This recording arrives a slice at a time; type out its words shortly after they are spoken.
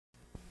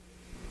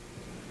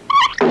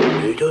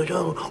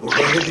little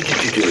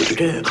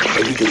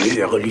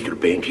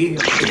paint here, a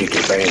little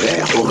paint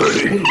there.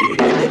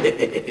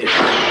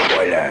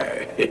 Voilà.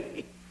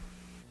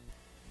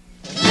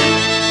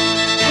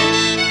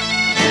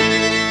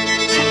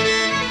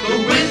 The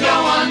window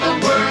on the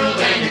world,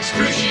 an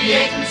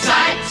excruciating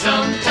sight.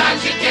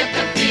 Sometimes you get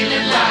the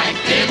feeling like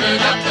giving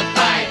up the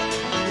fight.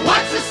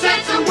 What's the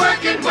sense of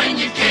working when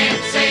you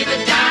can't save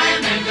a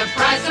dime? And the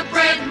price of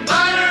bread and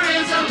butter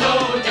is a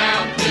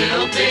low-down,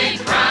 filthy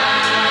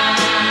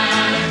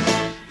crime.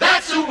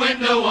 That's a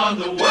window on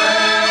the world.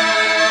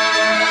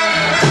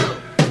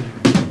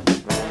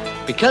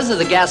 Because of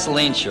the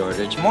gasoline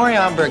shortage,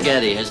 Mario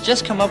Borghetti has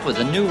just come up with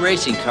a new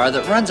racing car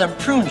that runs on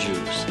prune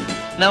juice.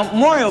 Now,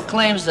 Mario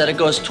claims that it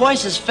goes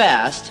twice as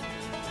fast,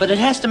 but it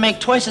has to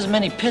make twice as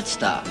many pit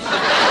stops.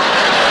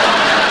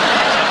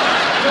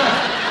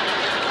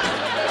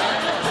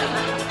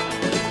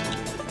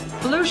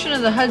 Pollution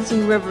of the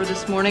Hudson River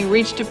this morning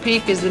reached a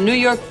peak as the New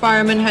York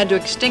firemen had to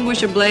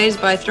extinguish a blaze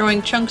by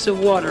throwing chunks of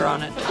water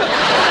on it.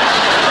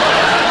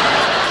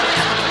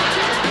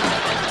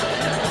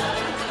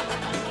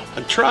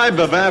 A tribe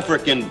of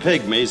African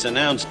pygmies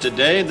announced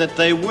today that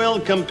they will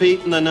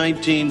compete in the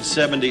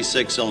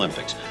 1976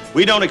 Olympics.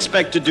 We don't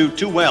expect to do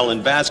too well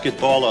in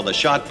basketball or the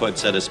shot put,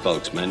 said a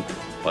spokesman,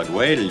 but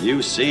wait till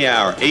you see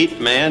our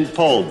 8-man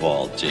pole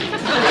ball team.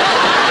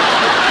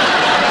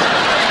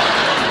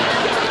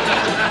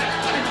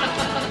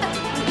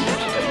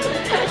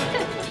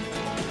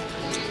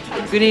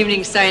 Good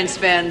evening, science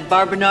fan.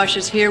 Barbara Nosh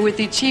is here with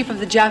the chief of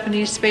the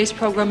Japanese space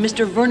program,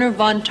 Mr. Werner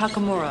von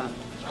Takamura.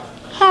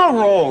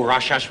 Hello,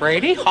 Russia's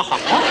lady.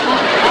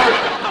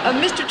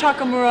 Mr.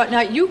 Takamura,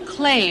 now you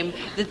claim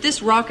that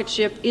this rocket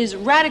ship is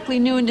radically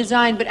new in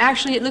design, but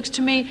actually it looks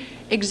to me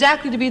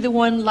exactly to be the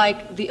one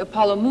like the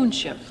Apollo moon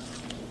ship.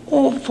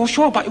 Oh, for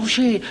sure, but you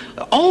see,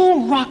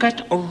 all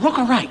rocket look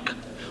alike.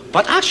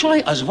 But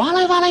actually, there's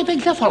very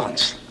big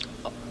difference.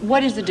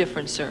 What is the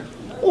difference, sir?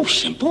 Oh,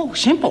 simple.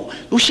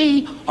 You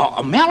see,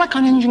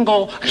 American engine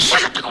go,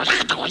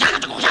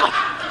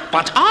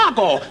 but I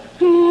go,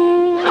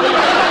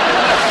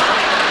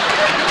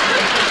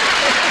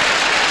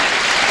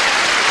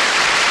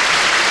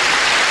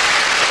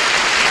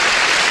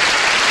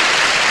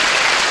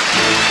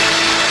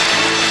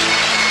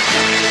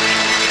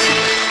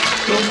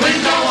 The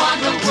window on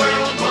the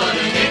world, what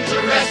an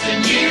interesting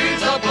year.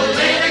 The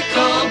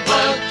political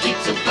bug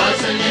keeps a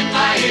buzzing in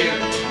my ear.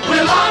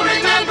 We'll all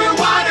remember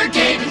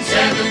Watergate in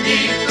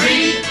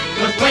 '73,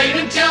 but wait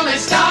until they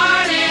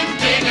started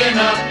digging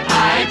up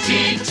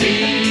ITT.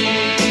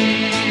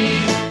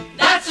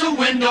 That's a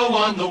window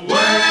on the world.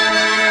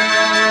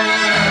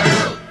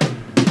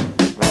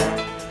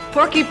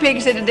 Porky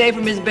Pig said today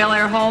from his Bel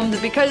Air home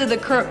that because of the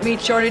current meat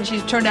shortage,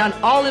 he's turned down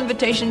all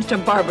invitations to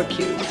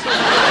barbecues.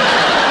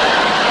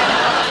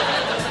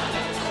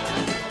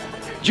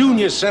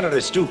 Junior Senator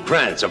Stu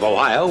Krantz of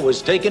Ohio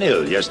was taken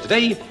ill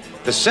yesterday.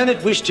 The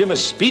Senate wished him a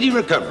speedy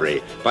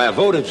recovery by a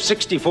vote of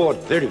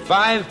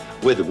 64-35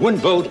 with one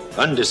vote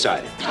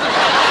undecided.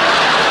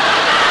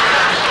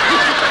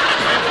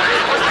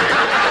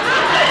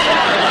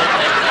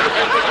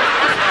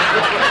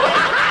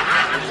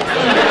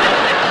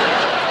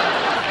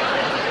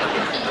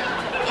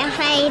 If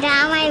I eat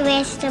all my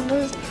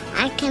vegetables,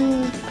 I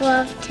can grow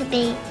up to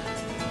be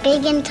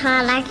big and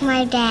tall like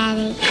my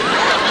daddy.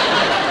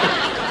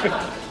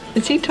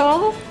 Is he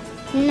tall?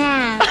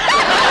 No.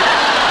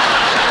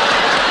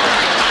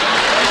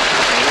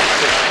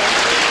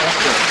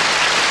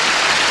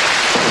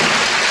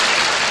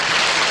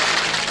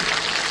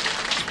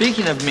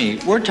 Speaking of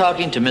meat, we're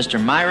talking to Mr.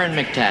 Myron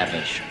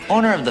McTavish,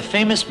 owner of the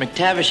famous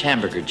McTavish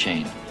hamburger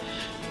chain.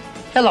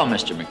 Hello,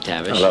 Mr.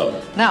 McTavish. Hello.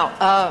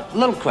 Now,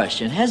 little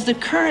question. Has the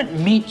current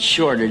meat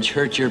shortage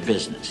hurt your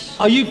business?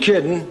 Are you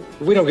kidding?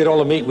 If we don't get all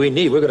the meat we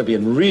need, we're going to be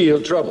in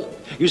real trouble.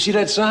 You see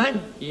that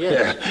sign?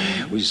 Yeah.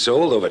 We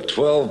sold over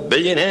 12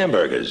 billion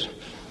hamburgers.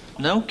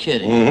 No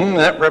kidding. Mm-hmm.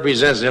 That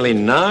represents nearly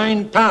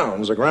 9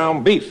 pounds of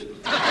ground beef.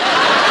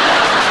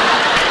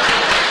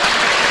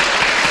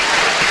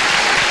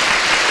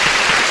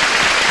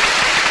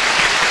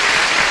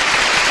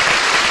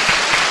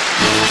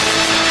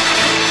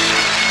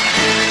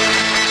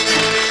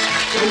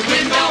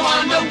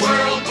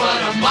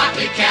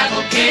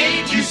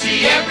 Cavalcade, you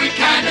see every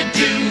kind of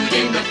dude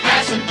in the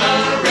passing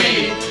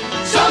parade.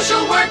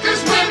 Social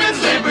workers,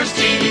 women's livers,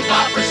 teeny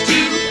boppers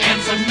too,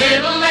 and some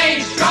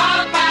middle-aged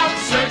dropouts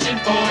searching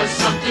for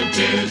something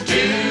to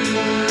do.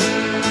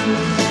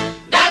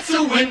 That's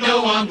a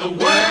window on the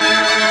world.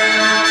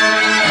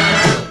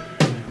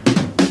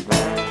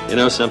 You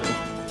know something?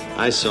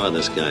 I saw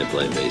this guy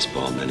play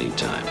baseball many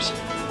times.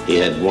 He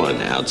had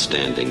one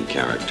outstanding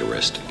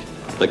characteristic.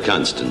 The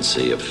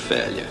constancy of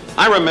failure.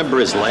 I remember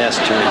his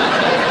last turn.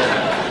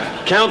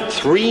 Count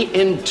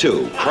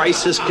 3-2.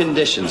 Crisis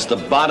conditions. The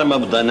bottom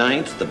of the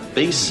ninth. The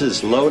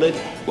bases loaded.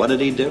 What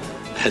did he do?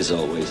 As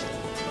always,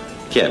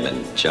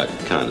 Kevin Chuck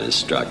Connors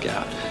struck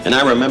out. And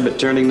I remember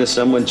turning to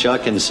someone,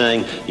 Chuck, and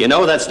saying, you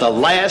know, that's the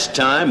last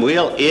time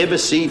we'll ever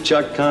see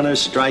Chuck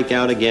Connors strike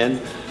out again.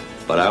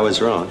 But I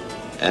was wrong.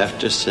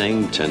 after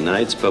seeing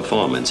tonight's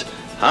performance,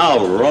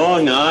 how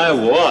wrong I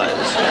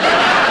was.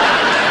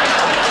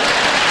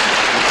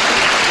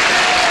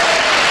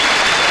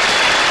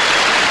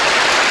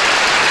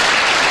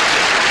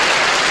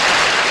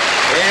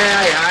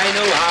 Yeah, I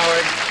knew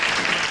Howard.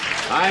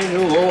 I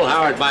knew old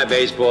Howard my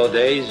baseball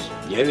days.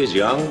 He was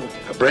young,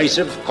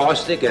 abrasive,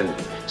 caustic, and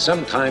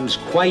sometimes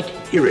quite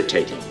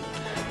irritating.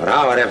 But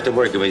Howard, after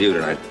working with you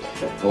tonight,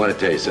 I want to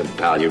tell you something,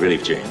 pal. You really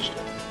have changed.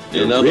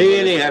 You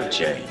really have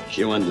changed.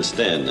 You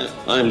understand now.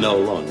 I'm no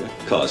longer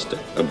caustic,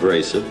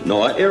 abrasive,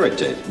 nor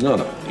irritating.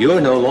 No.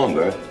 You're no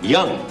longer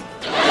young.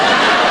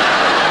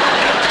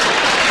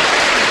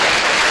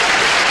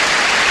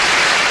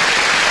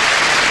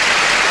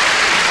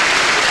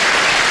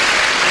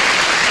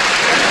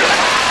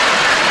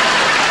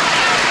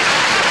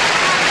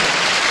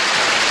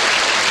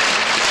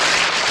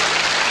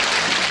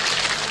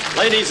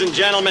 Ladies and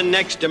gentlemen,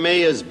 next to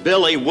me is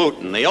Billy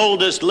Wooten, the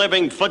oldest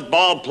living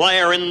football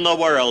player in the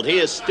world. He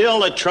is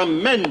still a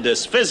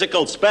tremendous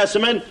physical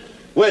specimen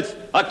with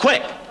a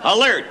quick,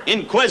 alert,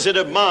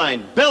 inquisitive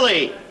mind.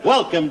 Billy,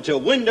 welcome to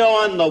Window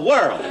on the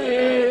World.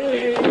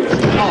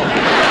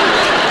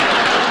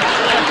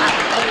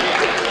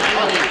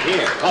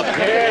 Up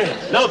here.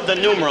 Note the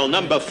numeral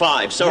number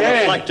 5, so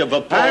reflective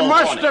of Paul. I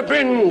must have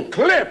been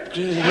clipped.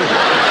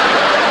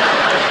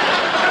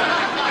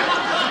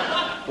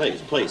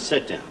 Please,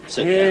 sit down.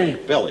 Sit down.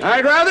 Billy.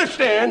 I'd rather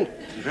stand.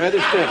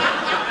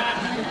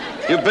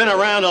 You've been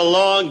around a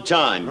long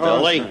time,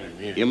 Billy.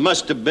 You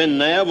must have been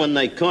there when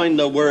they coined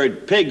the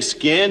word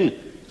pigskin.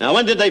 Now,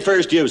 when did they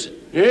first use it?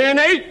 In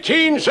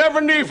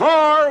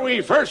 1874,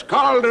 we first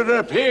called it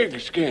a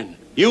pigskin.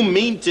 You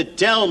mean to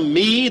tell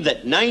me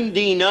that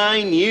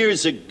 99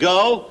 years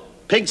ago,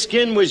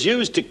 pigskin was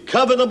used to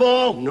cover the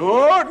ball?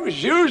 No, it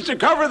was used to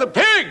cover the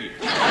pig.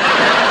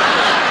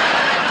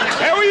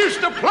 And we used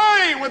to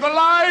play with a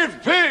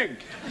live pig.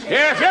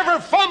 If you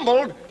ever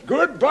fumbled,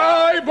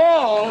 goodbye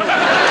ball.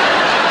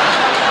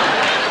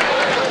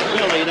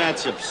 Billy,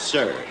 that's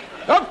absurd.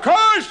 Of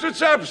course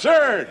it's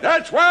absurd.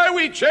 That's why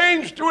we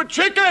changed to a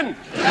chicken.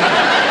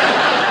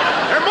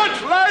 They're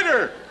much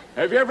lighter.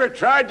 Have you ever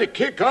tried to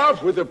kick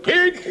off with a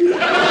pig?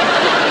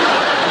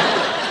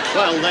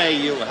 Well, there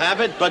you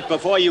have it. But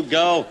before you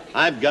go,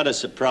 I've got a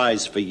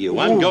surprise for you.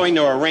 I'm going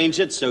to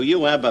arrange it so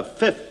you have a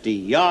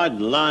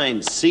 50-yard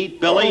line seat,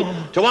 Billy,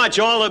 to watch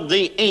all of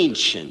the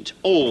ancient,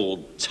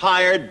 old,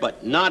 tired,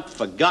 but not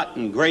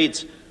forgotten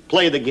greats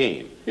play the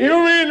game.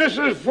 You mean this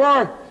is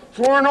for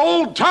an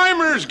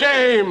old-timers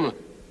game?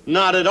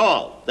 Not at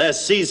all. They're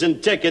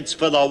season tickets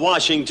for the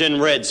Washington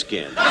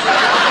Redskins.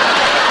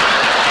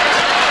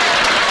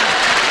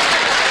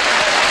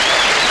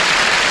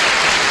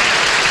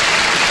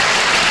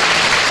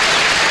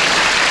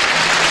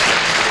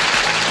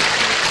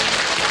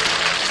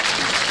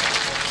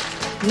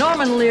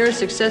 Norman Lear,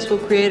 successful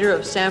creator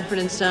of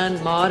Sanford &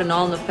 Son, Maude, and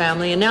All in the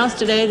Family, announced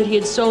today that he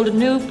had sold a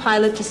new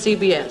pilot to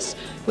CBS,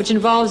 which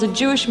involves a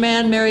Jewish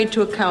man married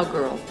to a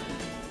cowgirl.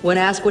 When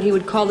asked what he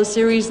would call the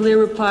series, Lear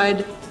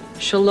replied,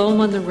 Shalom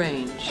on the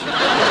Range.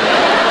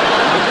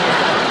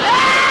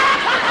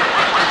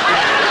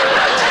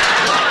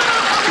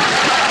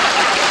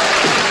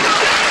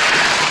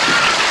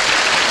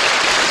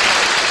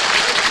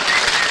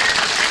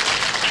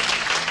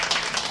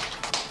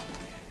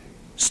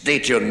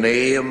 State your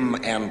name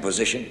and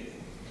position.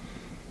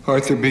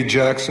 Arthur B.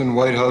 Jackson,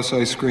 White House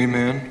Ice Cream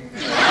Man.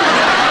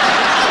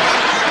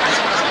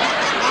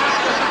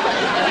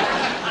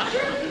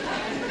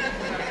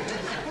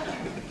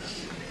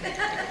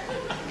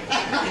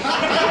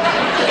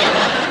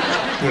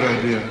 Good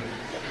idea.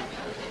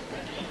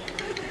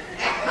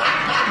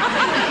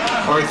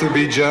 Arthur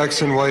B.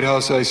 Jackson, White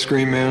House Ice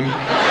Cream Man.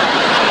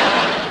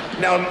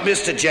 Now,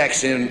 Mr.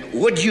 Jackson,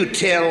 would you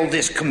tell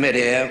this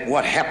committee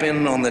what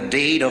happened on the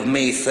date of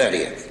May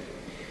 30th?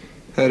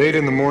 At 8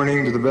 in the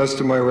morning, to the best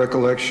of my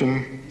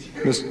recollection,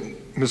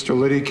 Mr.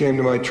 Liddy came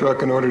to my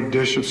truck and ordered a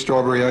dish of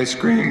strawberry ice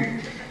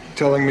cream,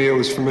 telling me it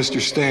was for Mr.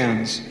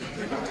 Stans.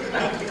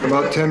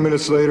 About 10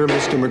 minutes later,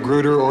 Mr.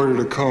 Magruder ordered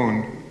a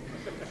cone.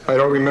 I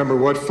don't remember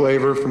what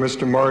flavor, for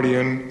Mr.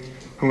 Mardian,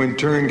 who in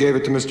turn gave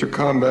it to Mr.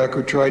 Comback,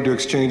 who tried to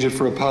exchange it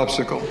for a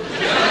popsicle.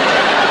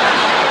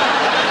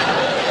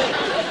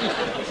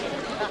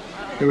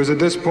 It was at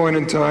this point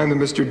in time that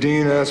Mr.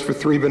 Dean asked for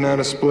 3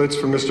 banana splits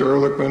for Mr.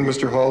 Ehrlichman,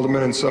 Mr.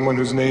 Haldeman, and someone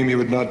whose name he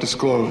would not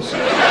disclose.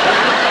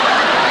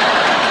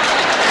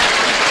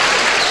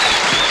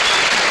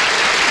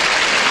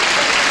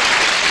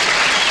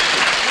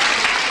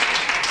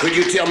 Could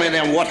you tell me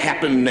then what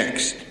happened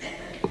next?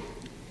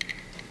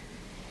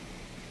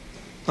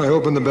 I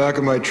opened the back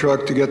of my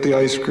truck to get the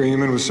ice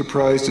cream and was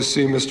surprised to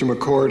see Mr.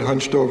 McCord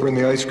hunched over in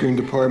the ice cream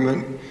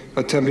department,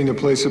 attempting to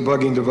place a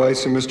bugging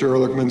device in Mr.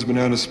 Ehrlichman's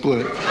banana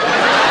split.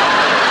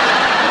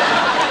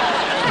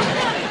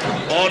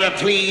 Order,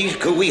 please.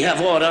 Could we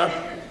have order?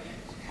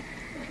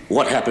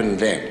 What happened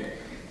then?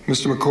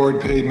 Mr.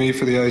 McCord paid me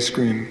for the ice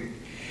cream.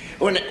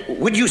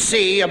 Would you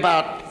say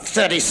about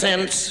 30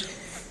 cents?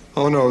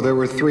 Oh, no, there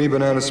were 3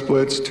 banana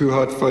splits, 2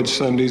 hot fudge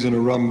sundaes, and a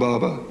rum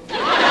baba.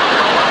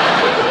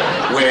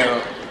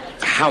 Well,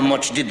 how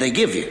much did they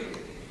give you?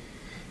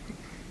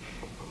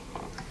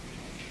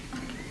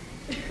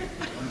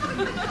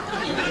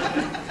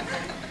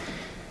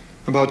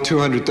 About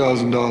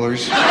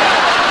 $200,000.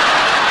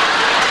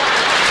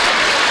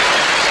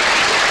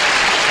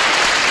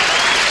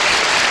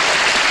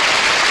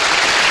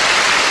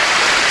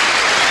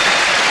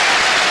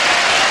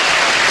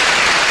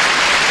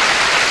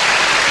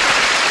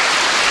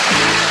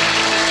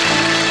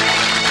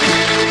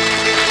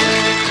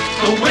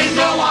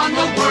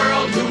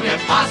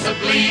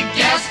 Possibly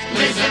guessed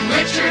Liz and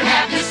Richard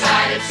have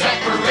decided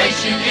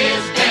separation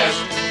is best.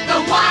 The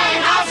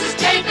White House is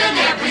taping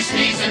every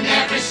sneeze and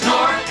every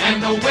snore,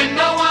 and the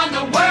window on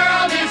the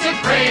world is a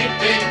great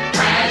big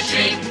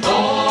crashing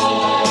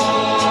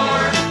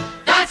door.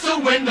 That's the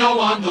window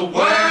on the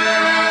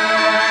world.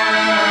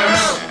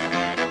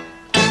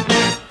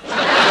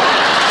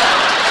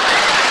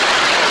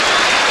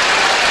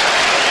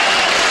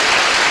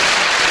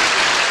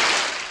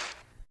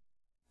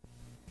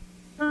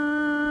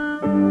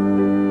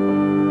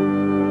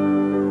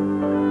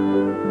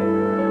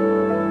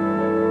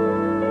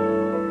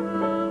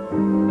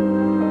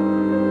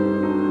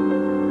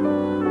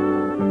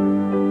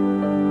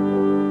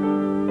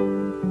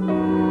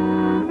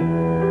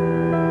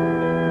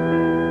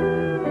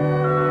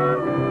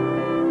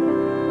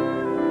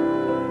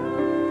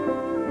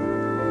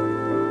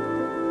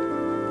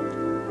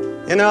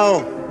 You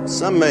know,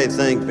 some may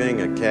think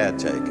being a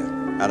caretaker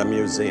at a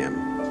museum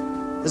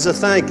is a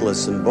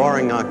thankless and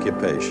boring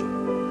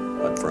occupation.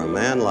 But for a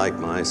man like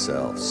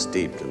myself,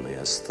 steeped in the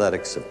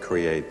aesthetics of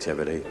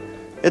creativity,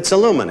 it's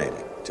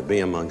illuminating to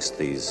be amongst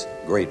these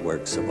great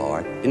works of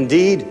art.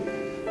 Indeed,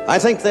 I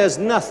think there's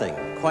nothing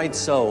quite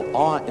so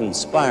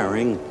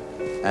awe-inspiring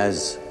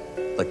as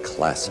the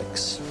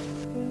classics.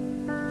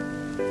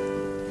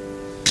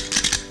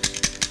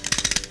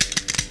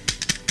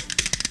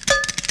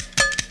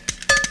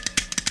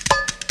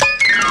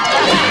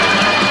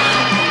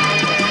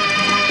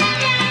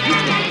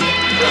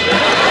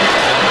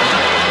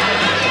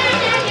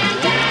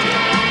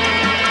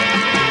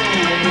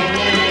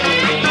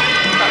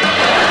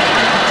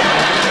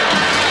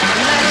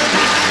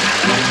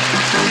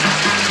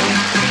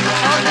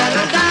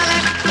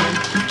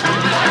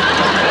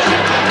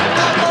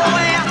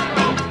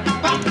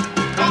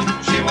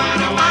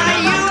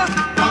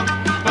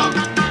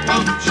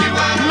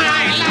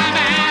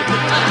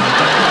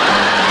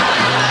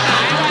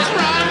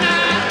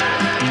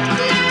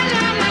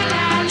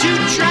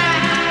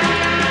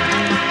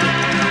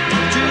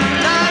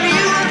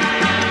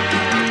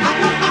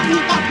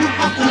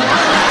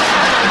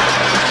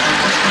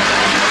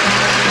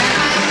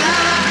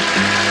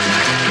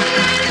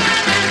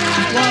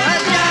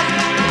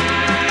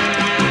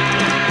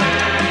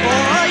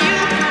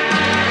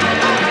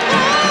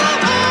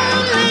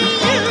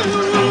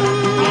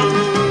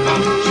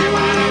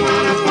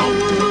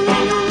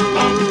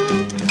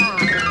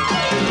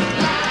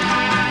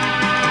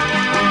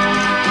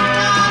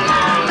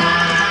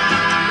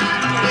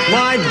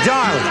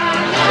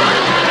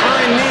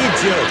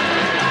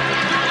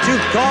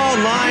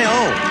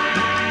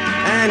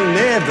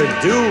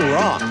 Do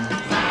wrong,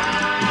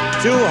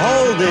 to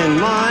hold in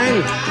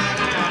mind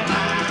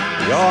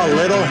your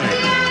little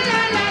hand.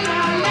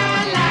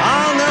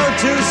 I'll know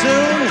too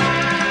soon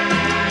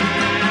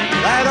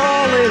that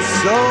all is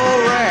so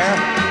rare.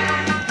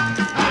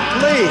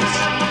 Please,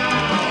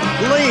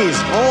 please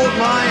hold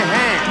my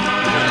hand.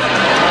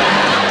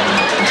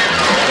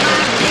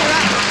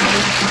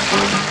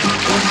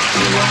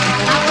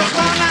 I was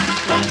gonna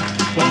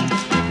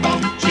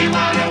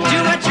do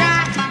a try.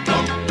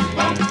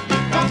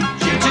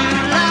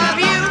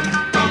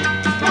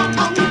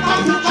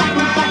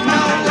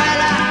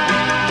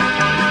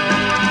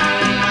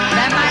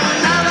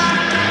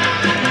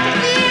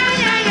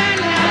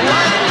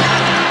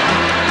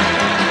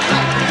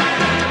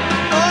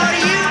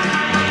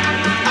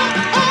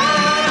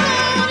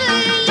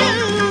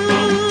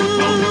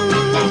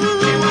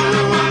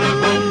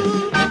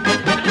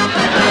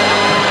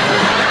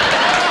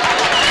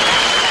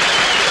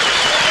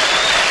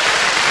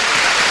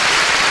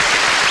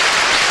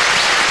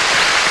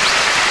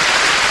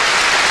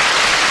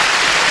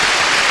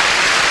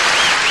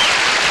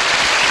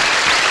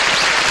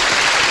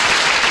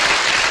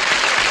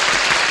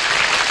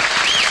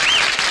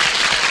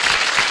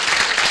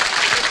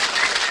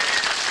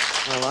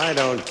 I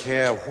don't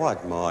care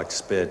what Mark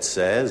Spitz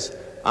says.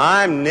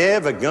 I'm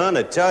never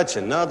gonna touch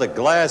another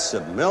glass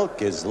of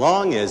milk as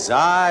long as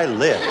I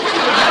live.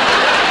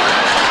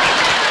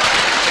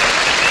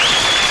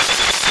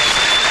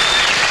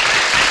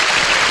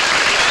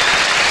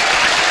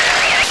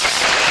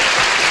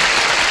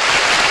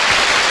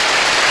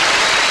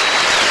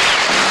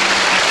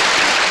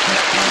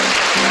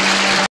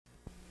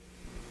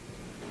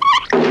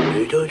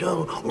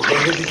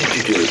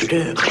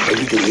 A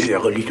little hair, a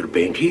little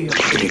paint here,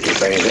 a little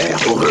pain there.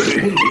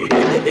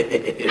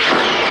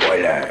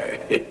 Voilà.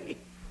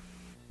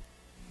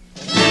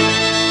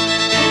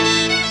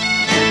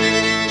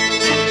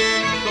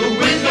 The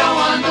window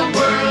on the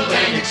world,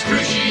 an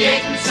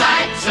excruciating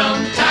sight.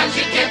 Sometimes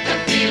you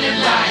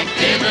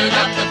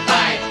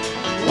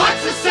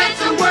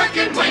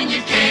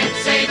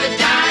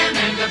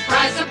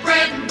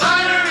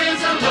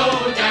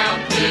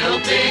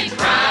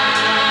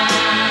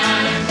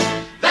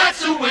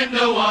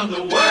window on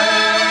the world.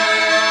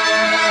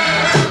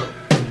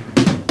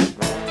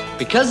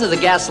 Because of the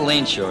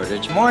gasoline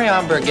shortage, Mario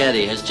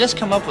Borghetti has just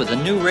come up with a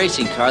new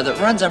racing car that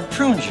runs on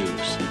prune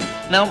juice.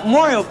 Now,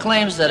 Mario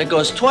claims that it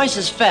goes twice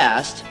as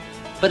fast,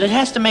 but it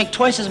has to make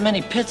twice as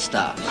many pit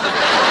stops.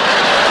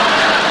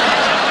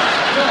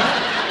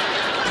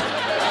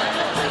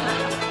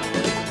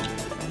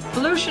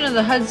 Pollution of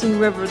the Hudson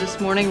River this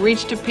morning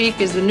reached a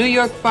peak as the New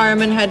York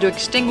firemen had to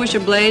extinguish a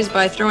blaze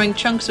by throwing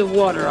chunks of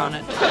water on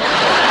it.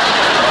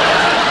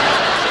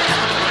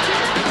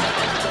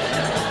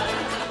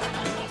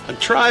 A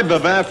tribe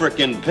of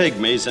African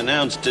pygmies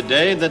announced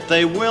today that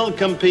they will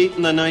compete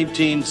in the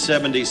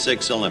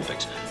 1976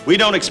 Olympics. We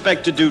don't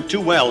expect to do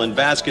too well in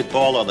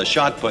basketball or the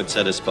shot put,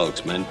 said a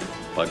spokesman,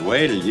 but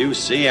wait till you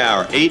see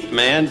our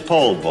 8-man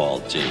pole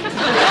vault team.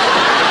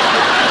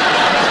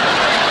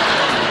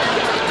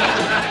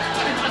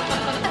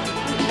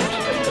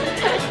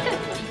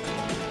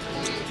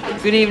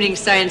 Good evening,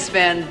 science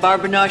fan.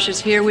 Barbara Nosh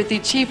is here with the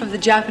chief of the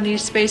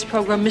Japanese space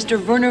program,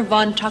 Mr. Werner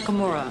von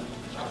Takamura.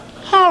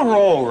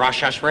 Hello,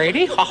 Russia's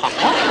lady.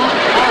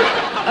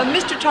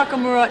 Mr.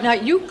 Takamura, now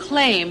you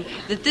claim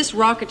that this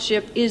rocket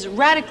ship is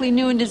radically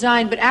new in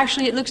design, but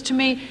actually it looks to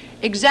me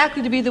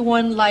exactly to be the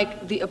one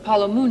like the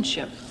Apollo moon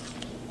ship.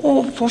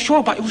 Oh, for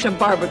sure, but it was a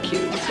barbecue.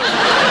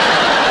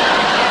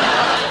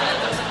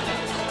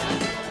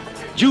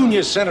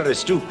 Junior Senator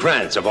Stu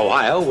Krantz of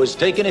Ohio was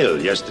taken ill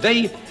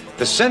yesterday.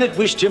 The Senate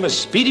wished him a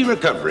speedy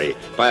recovery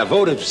by a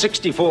vote of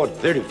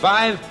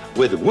 64-35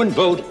 with 1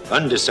 vote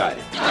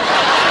undecided.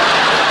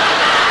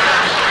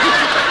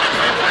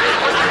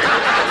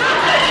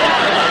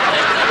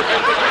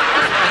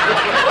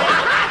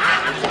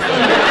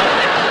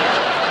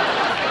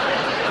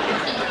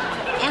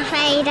 If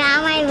I eat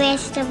all my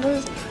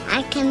vegetables,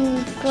 I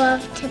can grow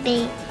up to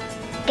be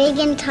big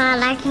and tall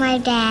like my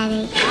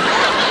daddy.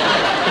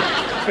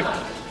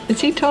 Is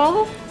he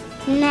tall?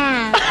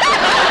 No.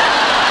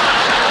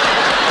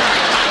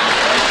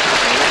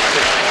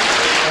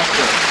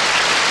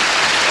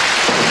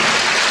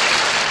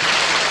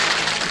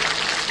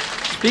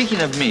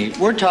 Speaking of meat,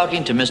 we're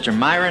talking to Mr.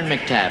 Myron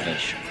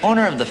McTavish,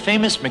 owner of the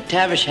famous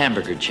McTavish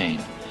hamburger chain.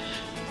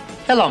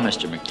 Hello,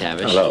 Mr.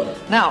 McTavish. Hello.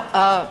 Now,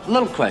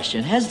 little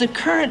question. Has the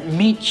current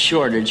meat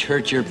shortage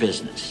hurt your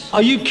business?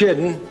 Are you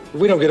kidding? If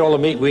we don't get all the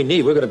meat we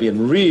need, we're going to be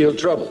in real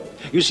trouble.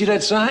 You see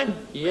that sign?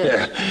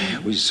 Yes. Yeah.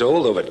 We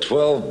sold over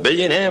 12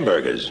 billion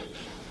hamburgers.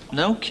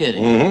 No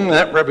kidding. Mm-hmm.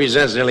 That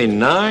represents nearly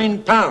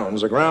 9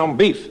 pounds of ground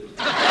beef.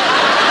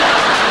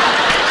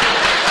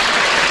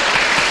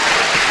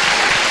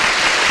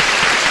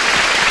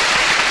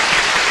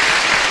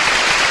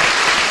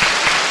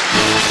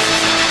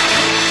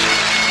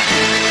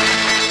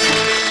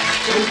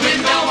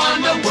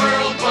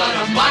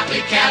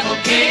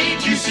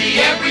 You see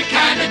every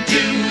kind of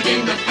dude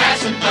in the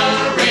passing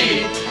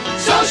parade.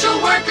 Social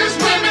workers,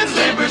 women's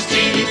livers,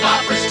 teeny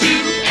boppers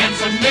too, and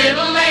some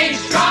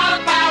middle-aged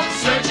dropouts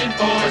searching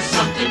for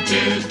something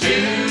to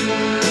do.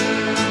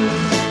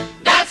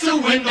 That's a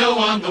window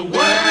on the world.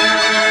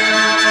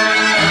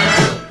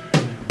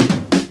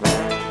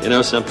 You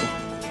know something?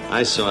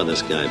 I saw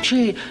this guy.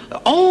 Gee,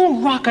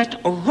 old rocket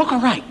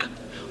rook-a-rike,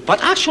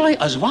 but actually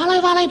a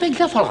very big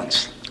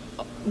difference.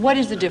 What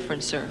is the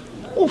difference, sir?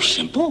 Oh,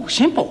 simple.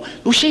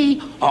 You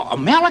see,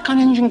 American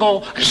engine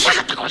go,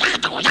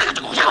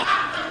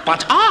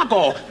 but I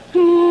go,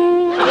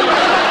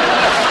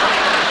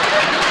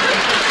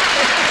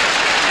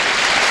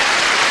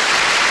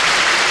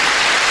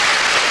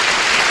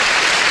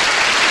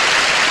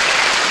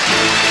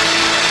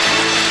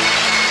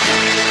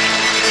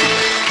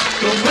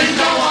 The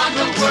window on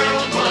the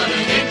world, what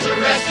an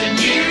interesting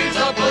year.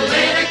 The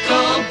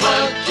political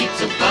bug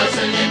keeps a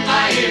buzzing in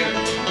my ear.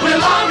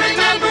 We'll all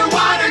remember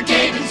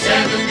Watergate in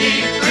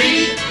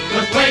 73,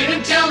 but wait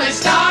until they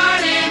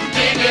started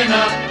digging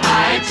up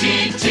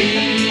ITT.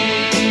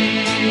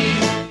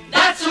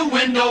 That's a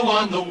window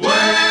on the world.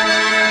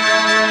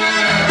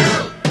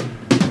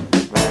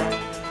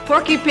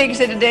 Porky Pig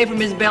said today from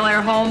his Bel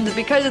Air home that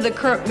because of the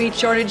current meat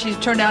shortage, he's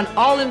turned down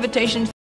all invitations